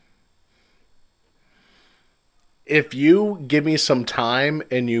if you give me some time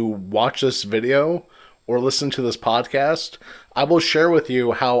and you watch this video or listen to this podcast, I will share with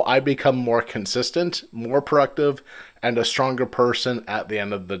you how I become more consistent, more productive, and a stronger person at the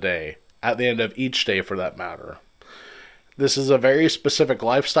end of the day, at the end of each day for that matter. This is a very specific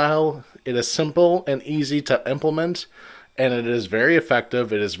lifestyle. It is simple and easy to implement, and it is very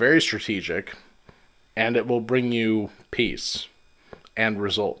effective, it is very strategic, and it will bring you peace and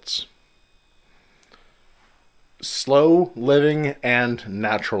results. Slow living and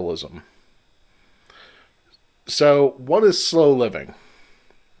naturalism. So, what is slow living?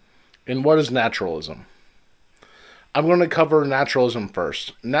 And what is naturalism? I'm going to cover naturalism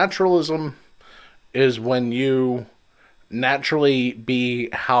first. Naturalism is when you naturally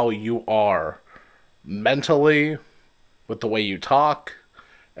be how you are mentally, with the way you talk,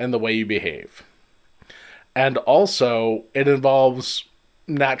 and the way you behave. And also, it involves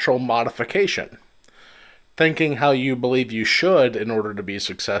natural modification. Thinking how you believe you should in order to be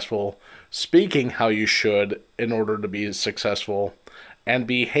successful, speaking how you should in order to be successful, and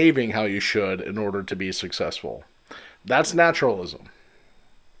behaving how you should in order to be successful. That's naturalism,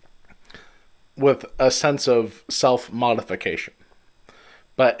 with a sense of self-modification,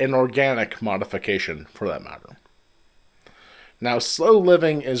 but an organic modification for that matter. Now, slow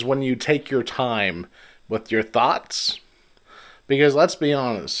living is when you take your time with your thoughts, because let's be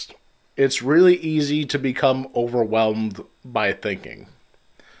honest, it's really easy to become overwhelmed by thinking.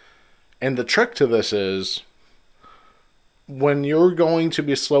 And the trick to this is, when you're going to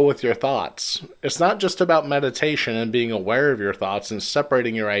be slow with your thoughts, it's not just about meditation and being aware of your thoughts and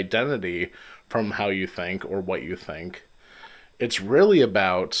separating your identity from how you think or what you think. It's really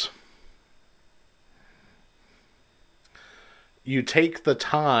about you take the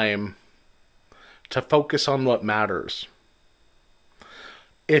time to focus on what matters.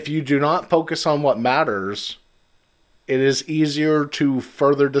 If you do not focus on what matters, it is easier to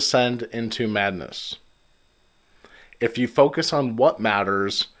further descend into madness. If you focus on what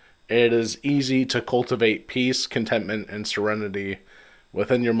matters, it is easy to cultivate peace, contentment, and serenity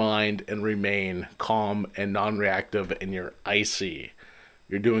within your mind and remain calm and non-reactive, and you're icy.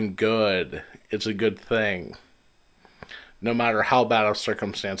 You're doing good. It's a good thing. No matter how bad of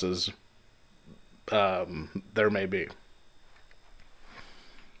circumstances there may be.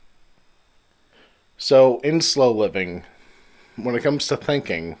 So, in slow living, when it comes to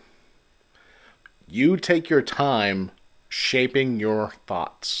thinking, you take your time shaping your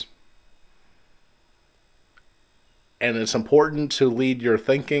thoughts. And it's important to lead your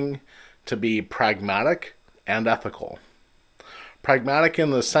thinking to be pragmatic and ethical. Pragmatic in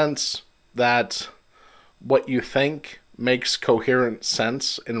the sense that what you think makes coherent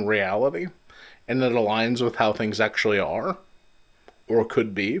sense in reality, and it aligns with how things actually are, or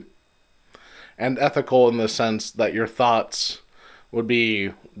could be. And ethical in the sense that your thoughts would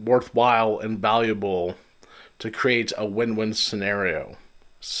be worthwhile and valuable to create a win-win scenario,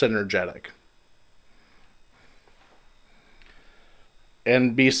 synergetic.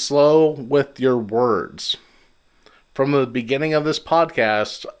 And be slow with your words. From the beginning of this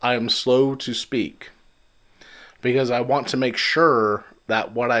podcast, I am slow to speak because I want to make sure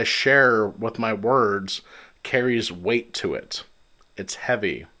that what I share with my words carries weight to it. It's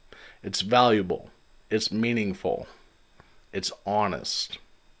heavy. It's valuable. It's meaningful. It's honest.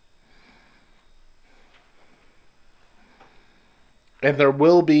 And there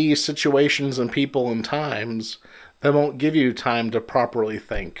will be situations and people and times that won't give you time to properly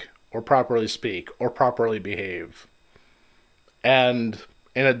think, or properly speak, or properly behave. And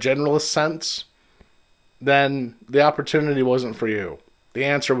in a generalist sense, then the opportunity wasn't for you. The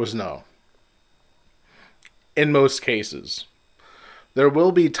answer was no. In most cases. There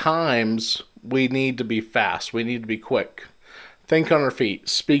will be times we need to be fast. We need to be quick. Think on our feet.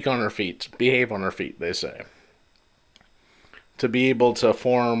 Speak on our feet. Behave on our feet, they say. To be able to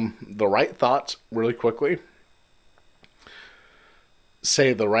form the right thoughts really quickly.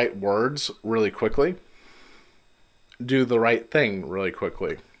 Say the right words really quickly. Do the right thing really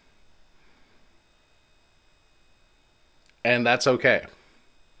quickly. And that's okay.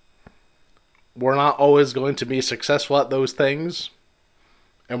 We're not always going to be successful at those things.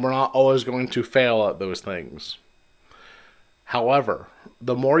 And we're not always going to fail at those things. However,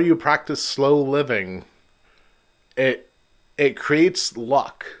 the more you practice slow living, it creates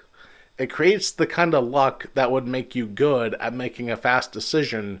luck. It creates the kind of luck that would make you good at making a fast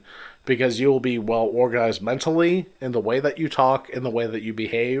decision, because you will be well organized mentally in the way that you talk, in the way that you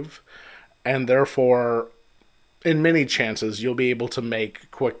behave, and therefore, in many chances, you'll be able to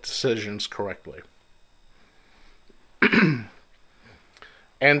make quick decisions correctly.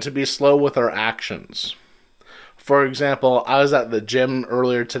 And to be slow with our actions. For example, I was at the gym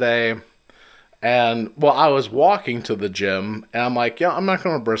earlier today, and well, I was walking to the gym, and I'm like, yeah, I'm not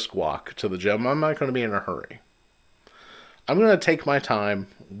going to brisk walk to the gym. I'm not going to be in a hurry. I'm going to take my time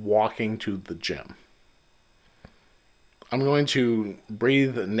walking to the gym. I'm going to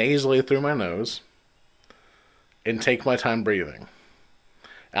breathe nasally through my nose and take my time breathing.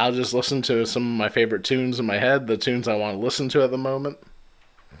 I'll just listen to some of my favorite tunes in my head, the tunes I want to listen to at the moment,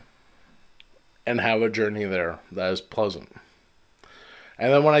 and have a journey there that is pleasant.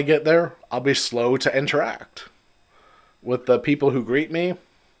 And then when I get there, I'll be slow to interact with the people who greet me,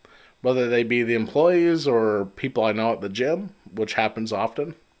 whether they be the employees or people I know at the gym, which happens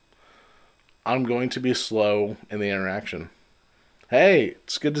often. I'm going to be slow in the interaction. Hey,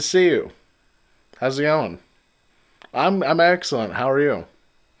 it's good to see you. How's it going? I'm excellent. How are you?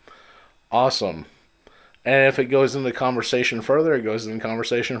 Awesome. And if it goes into conversation further, it goes into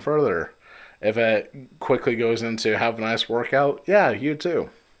conversation further. If it quickly goes into have a nice workout, yeah, you too.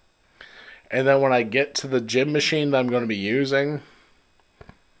 And then when I get to the gym machine that I'm going to be using,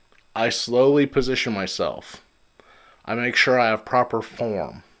 I slowly position myself. I make sure I have proper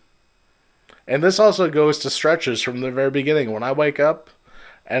form. And this also goes to stretches from the very beginning. When I wake up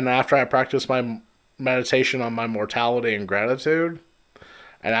and after I practice my meditation on my mortality and gratitude,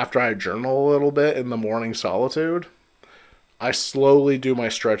 and after I journal a little bit in the morning solitude, I slowly do my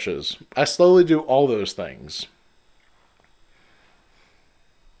stretches. I slowly do all those things.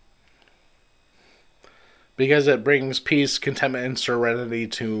 Because it brings peace, contentment, and serenity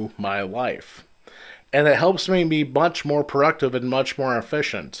to my life. And it helps me be much more productive and much more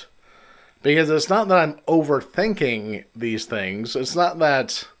efficient. Because it's not that I'm overthinking these things. It's not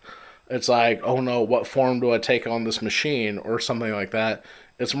that it's like, oh no, what form do I take on this machine or something like that.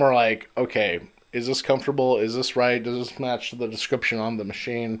 It's more like, okay, is this comfortable? Is this right? Does this match the description on the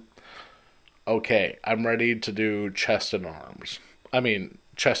machine? Okay, I'm ready to do chest and arms.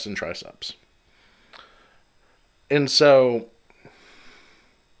 Chest and triceps. And so,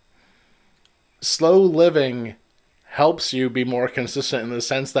 slow living helps you be more consistent in the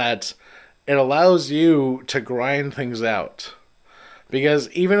sense that it allows you to grind things out. Because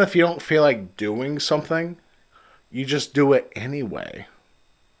even if you don't feel like doing something, you just do it anyway.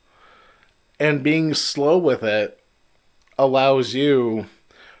 And being slow with it allows you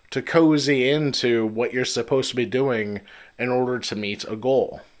to cozy into what you're supposed to be doing in order to meet a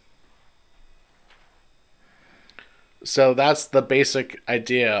goal. So that's the basic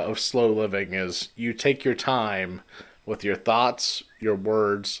idea of slow living is you take your time with your thoughts, your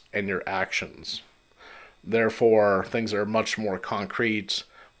words, and your actions. Therefore, things are much more concrete,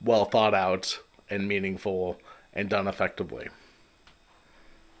 well thought out, and meaningful, and done effectively.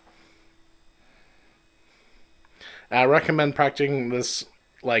 I recommend practicing this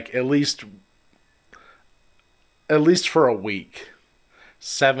at least for a week.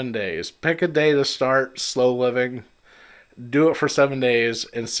 7 days. Pick a day to start slow living. Do it for 7 days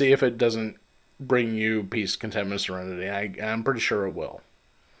and see if it doesn't bring you peace, contentment, serenity. I'm pretty sure it will.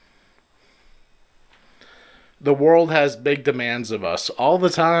 The world has big demands of us all the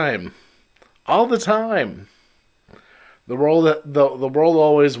time. All the time. The world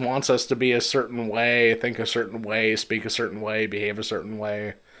always wants us to be a certain way, think a certain way, speak a certain way, behave a certain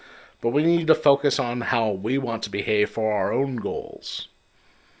way. But we need to focus on how we want to behave for our own goals.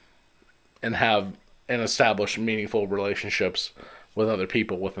 And establish meaningful relationships with other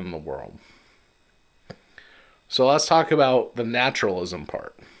people within the world. So let's talk about the naturalism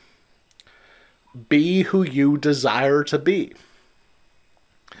part. Be who you desire to be.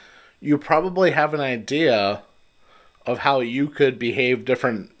 You probably have an idea of how you could behave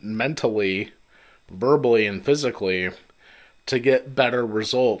different mentally, verbally, and physically to get better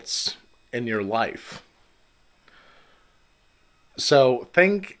results in your life. So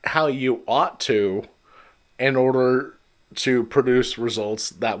think how you ought to in order to produce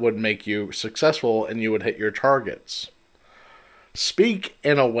results that would make you successful and you would hit your targets. Speak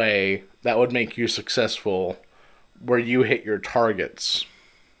in a way that would make you successful where you hit your targets.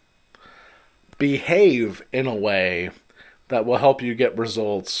 Behave in a way that will help you get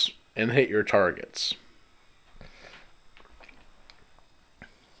results and hit your targets.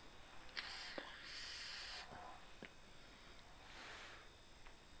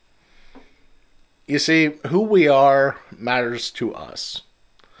 You see, who we are matters to us.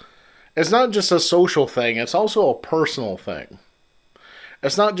 It's not just a social thing, it's also a personal thing.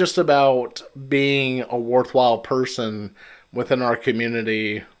 It's not just about being a worthwhile person within our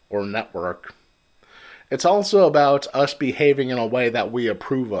community or network. It's also about us behaving in a way that we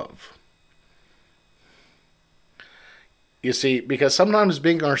approve of. You see, because sometimes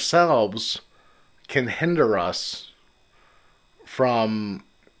being ourselves can hinder us from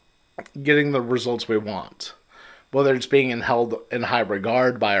getting the results we want. Whether it's being held in high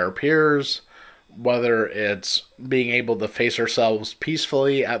regard by our peers, whether it's being able to face ourselves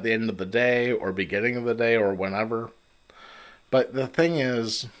peacefully at the end of the day or beginning of the day or whenever. But the thing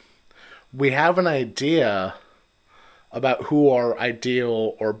is, we have an idea about who our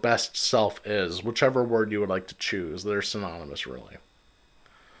ideal or best self is, whichever word you would like to choose. They're synonymous, really.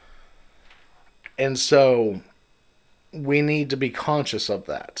 And so we need to be conscious of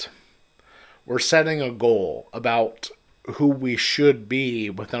that. We're setting a goal about who we should be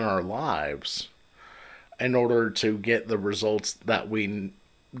within our lives in order to get the results that we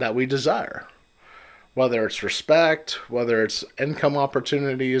desire. Whether it's respect, whether it's income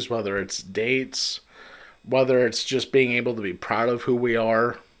opportunities, whether it's dates, whether it's just being able to be proud of who we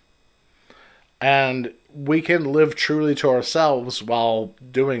are. And we can live truly to ourselves while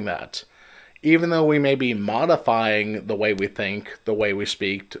doing that. Even though we may be modifying the way we think, the way we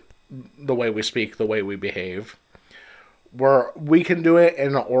speak, the way we behave, we can do it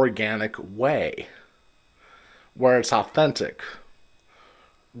in an organic way, where it's authentic,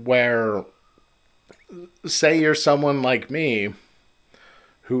 where, say you're someone like me,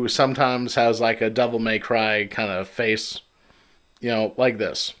 who sometimes has like a devil may cry kind of face, like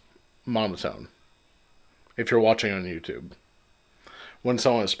this, monotone, if you're watching on YouTube, when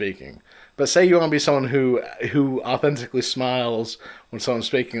someone is speaking. But say you want to be someone who authentically smiles when someone's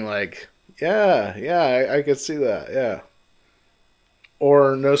speaking, like, yeah, I could see that, yeah.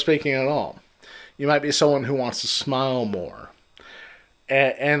 Or no speaking at all. You might be someone who wants to smile more.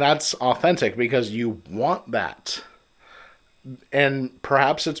 And that's authentic because you want that. And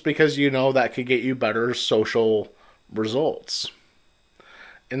perhaps it's because you know that could get you better social results.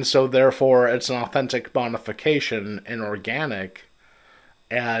 And so therefore it's an authentic modification and organic,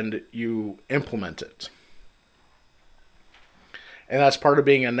 and you implement it. And that's part of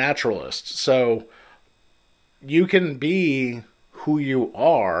being a naturalist. So you can be who you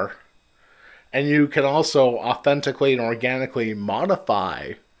are, and you can also authentically and organically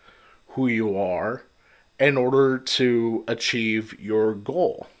modify who you are in order to achieve your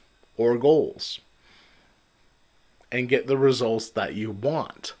goal or goals and get the results that you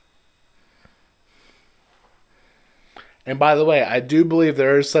want. And by the way, I do believe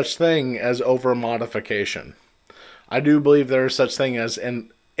there is such thing as over-modification. I do believe there is such thing as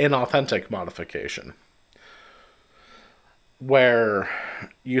an inauthentic modification, where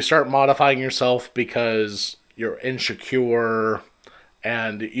you start modifying yourself because you're insecure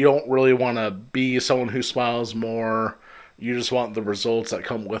and you don't really want to be someone who smiles more. You just want the results that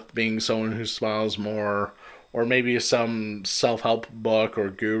come with being someone who smiles more. Or maybe some self-help book or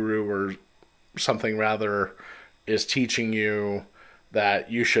guru or something rather is teaching you that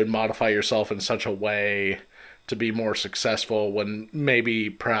you should modify yourself in such a way to be more successful, when maybe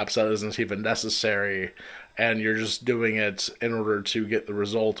perhaps that isn't even necessary, and you're just doing it in order to get the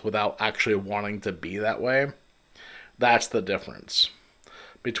result without actually wanting to be that way. That's the difference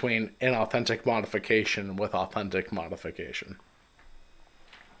between inauthentic modification with authentic modification.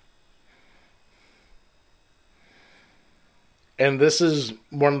 And this is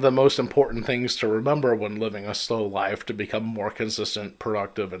one of the most important things to remember when living a slow life to become more consistent,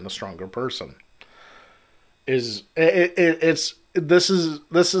 productive, and a stronger person. This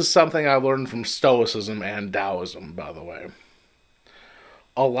is something I learned from Stoicism and Taoism, by the way.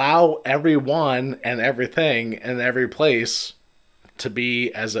 Allow everyone and everything and every place to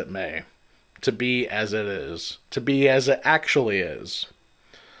be as it may, to be as it is, to be as it actually is.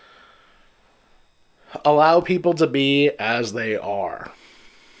 Allow people to be as they are.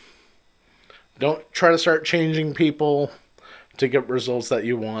 Don't try to start changing people to get results that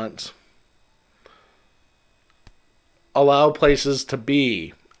you want. Allow places to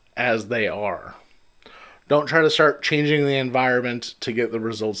be as they are. Don't try to start changing the environment to get the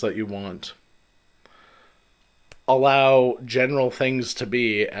results that you want. Allow general things to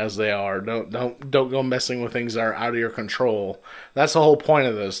be as they are. Don't go messing with things that are out of your control. That's the whole point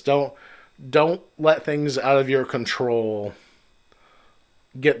of this. Don't let things out of your control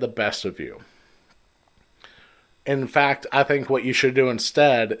get the best of you. In fact, I think what you should do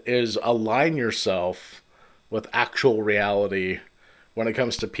instead is align yourself with actual reality when it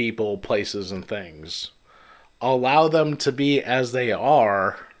comes to people, places, and things. Allow them to be as they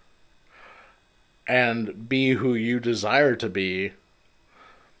are and be who you desire to be,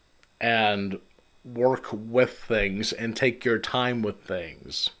 and work with things and take your time with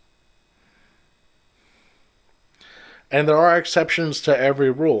things. And there are exceptions to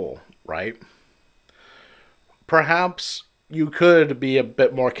every rule, right? Perhaps you could be a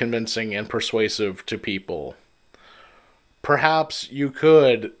bit more convincing and persuasive to people. Perhaps you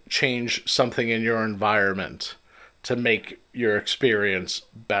could change something in your environment to make your experience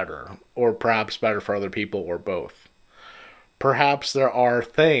better, or perhaps better for other people, or both. Perhaps there are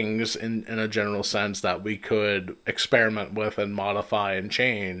things in a general sense that we could experiment with and modify and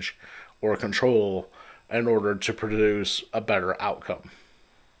change or control in order to produce a better outcome.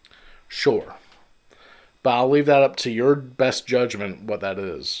 Sure. But I'll leave that up to your best judgment what that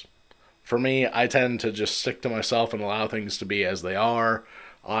is. For me, I tend to just stick to myself and allow things to be as they are.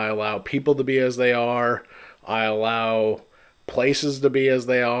 I allow people to be as they are. I allow places to be as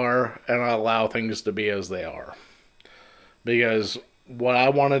they are. And I allow things to be as they are. Because what I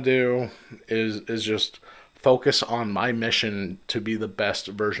want to do is just focus on my mission to be the best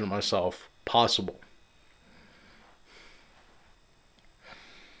version of myself possible.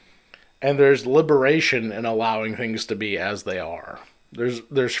 And there's liberation in allowing things to be as they are.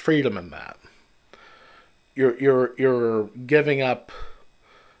 There's freedom in that. You're giving up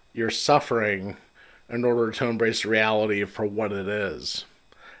your suffering in order to embrace reality for what it is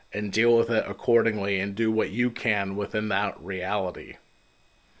and deal with it accordingly and do what you can within that reality,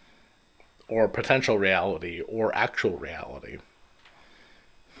 or potential reality, or actual reality.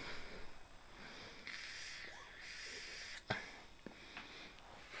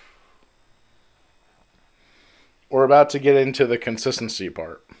 We're about to get into the consistency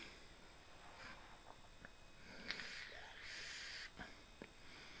part.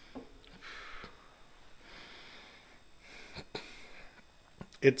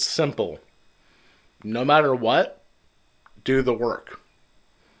 It's simple. No matter what, do the work.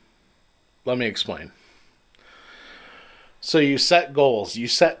 Let me explain. So you set goals, you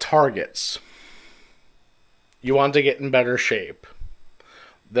set targets. You want to get in better shape.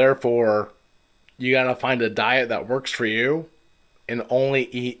 Therefore, you gotta find a diet that works for you and only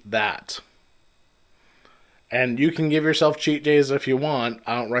eat that. And you can give yourself cheat days if you want.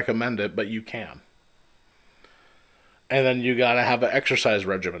 I don't recommend it, but you can. And then you gotta have an exercise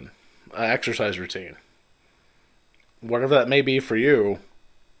regimen, an exercise routine. Whatever that may be for you,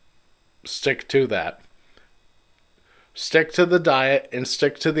 stick to that. Stick to the diet and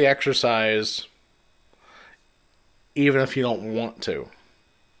stick to the exercise, even if you don't want to.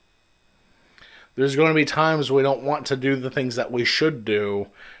 There's going to be times we don't want to do the things that we should do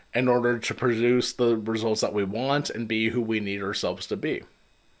in order to produce the results that we want and be who we need ourselves to be.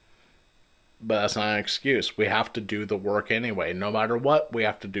 But that's not an excuse. We have to do the work anyway. No matter what, we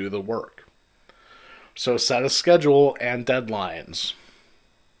have to do the work. So set a schedule and deadlines.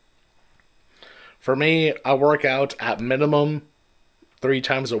 For me, I work out at minimum 3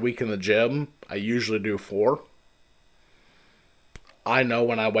 times a week in the gym. I usually do 4. I know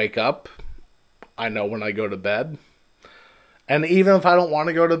when I wake up. I know when I go to bed. And even if I don't want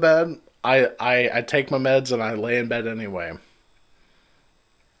to go to bed, I take my meds and I lay in bed anyway.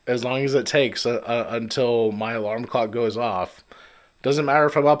 As long as it takes until my alarm clock goes off. Doesn't matter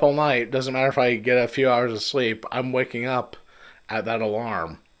if I'm up all night. Doesn't matter if I get a few hours of sleep. I'm waking up at that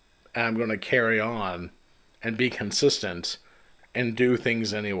alarm. And I'm going to carry on and be consistent and do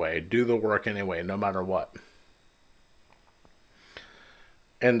things anyway. Do the work anyway, no matter what.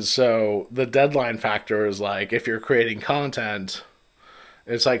 And so the deadline factor is like, if you're creating content,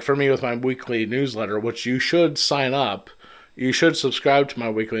 it's like for me with my weekly newsletter, which you should sign up. You should subscribe to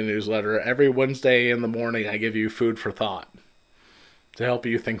my weekly newsletter. Every Wednesday in the morning, I give you food for thought to help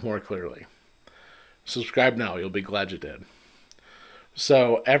you think more clearly. Subscribe now. You'll be glad you did.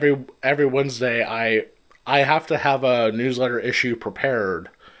 So every Wednesday, I have to have a newsletter issue prepared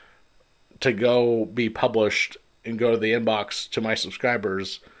to go be published and go to the inbox to my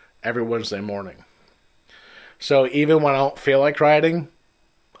subscribers every Wednesday morning. So even when I don't feel like writing,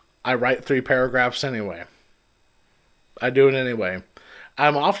 I write 3 paragraphs anyway. I do it anyway.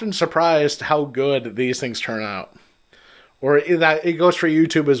 I'm often surprised how good these things turn out. Or that it goes for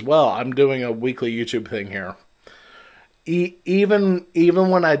YouTube as well. I'm doing a weekly YouTube thing here. Even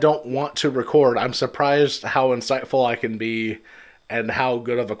when I don't want to record, I'm surprised how insightful I can be and how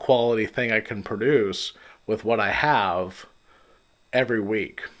good of a quality thing I can produce with what I have every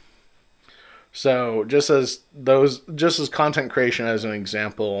week. So just as content creation as an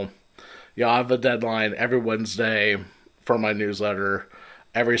example, I have a deadline every Wednesday for my newsletter,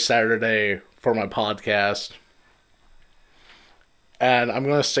 every Saturday for my podcast, and I'm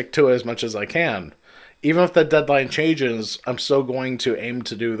going to stick to it as much as I can. Even if the deadline changes, I'm still going to aim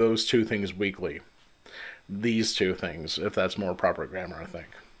to do those 2 things weekly. These 2 things, if that's more proper grammar, I think.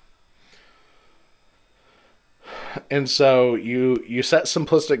 And so you set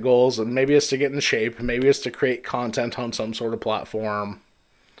simplistic goals, and maybe it's to get in shape, maybe it's to create content on some sort of platform.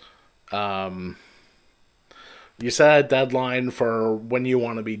 You set a deadline for when you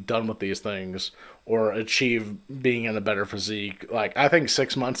want to be done with these things or achieve being in a better physique. Like, I think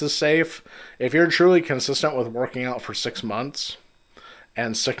 6 months is safe. If you're truly consistent with working out for 6 months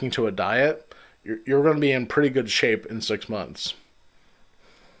and sticking to a diet, you're going to be in pretty good shape in 6 months.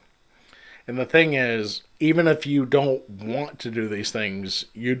 And the thing is, even if you don't want to do these things,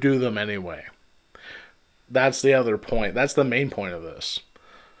 you do them anyway. That's the other point. That's the main point of this.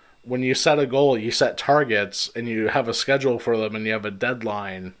 When you set a goal, you set targets, and you have a schedule for them, and you have a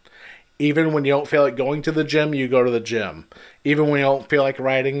deadline. Even when you don't feel like going to the gym, you go to the gym. Even when you don't feel like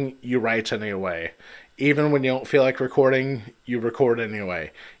writing, you write anyway. Even when you don't feel like recording, you record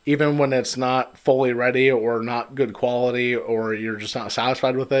anyway. Even when it's not fully ready or not good quality or you're just not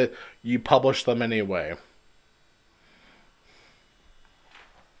satisfied with it, you publish them anyway.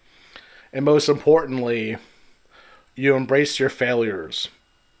 And most importantly, you embrace your failures.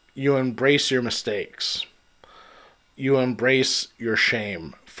 You embrace your mistakes. You embrace your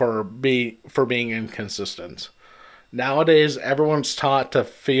shame for being inconsistent. Nowadays, everyone's taught to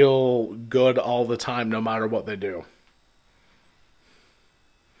feel good all the time, no matter what they do.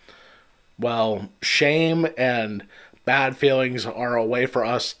 Well, shame and bad feelings are a way for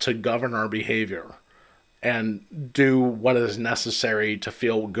us to govern our behavior and do what is necessary to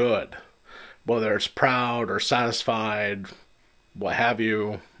feel good. Whether it's proud or satisfied, what have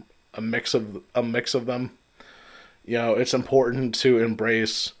you, a mix of them. It's important to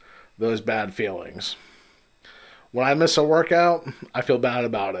embrace those bad feelings. When I miss a workout, I feel bad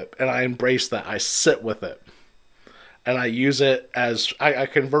about it, and I embrace that. I sit with it, and I use it as I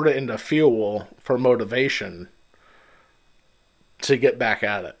convert it into fuel for motivation to get back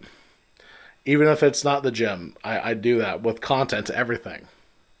at it. Even if it's not the gym, I do that with content, everything.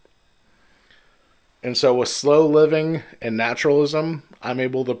 And so with slow living and naturalism, I'm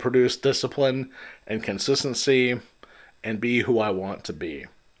able to produce discipline and consistency and be who I want to be.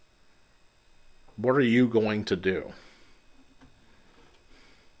 What are you going to do?